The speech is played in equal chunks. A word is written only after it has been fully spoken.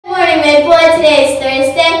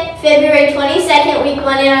February 22nd, week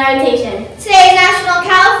 1 in our rotation. Today is National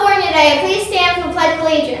California Day. Please stand for the Pledge of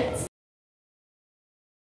Allegiance.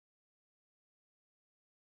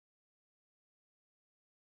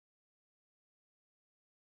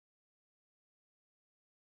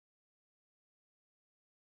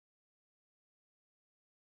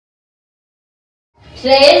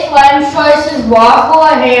 Today's lunch choice is waffle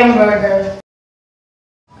or hamburger.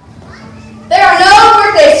 There are no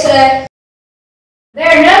birthdays today. There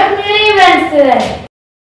are no community events today.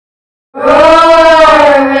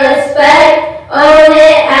 Roar, respect, own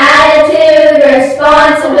it, attitude,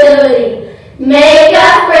 responsibility. Make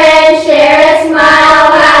a friend, share a smile,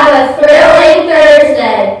 have a thrilling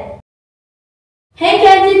Thursday. Hey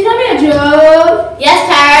Kenzie, tell me a joke. Yes,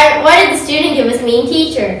 Tara, what did the student give us mean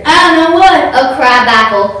teacher? I don't know what. A crab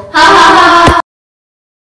apple. Ha ha ha.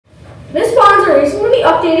 Ms. Bonzer recently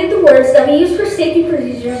updated the words that we use for safety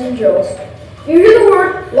procedures and drills. If you hear the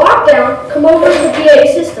word lockdown come over the PA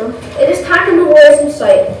system, it is time to move away from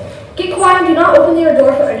sight. Get quiet and do not open your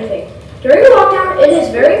door for anything. During the lockdown, it is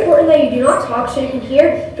very important that you do not talk so you can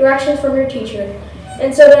hear directions from your teacher,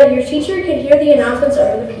 and so that your teacher can hear the announcements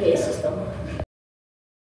over the PA system.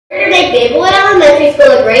 To make Maplewood Elementary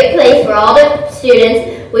School a great place for all the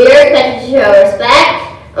students, we are expected to show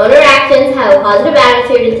respect, own our actions, have a positive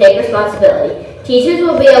attitude, and take responsibility. Teachers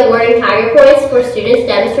will be awarding Tiger Points for students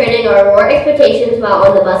demonstrating our award expectations while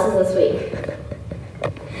on the buses this week.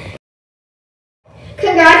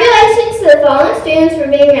 Congratulations to the following students for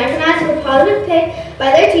being recognized with a positive pick by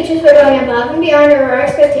their teachers for going above and beyond our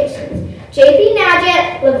expectations. JP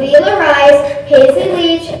Nadjet, Lavila Rice, Paisley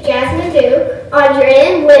Leach, Jasmine Duke,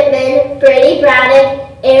 Andrea Whitman, Brady Braddock,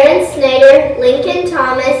 Aaron Snyder, Lincoln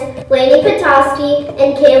Thomas, Lainey Petoskey,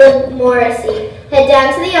 and Caleb Morrissey. Head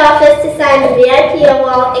down to the office to sign the VIP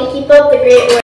wall and keep up the great work.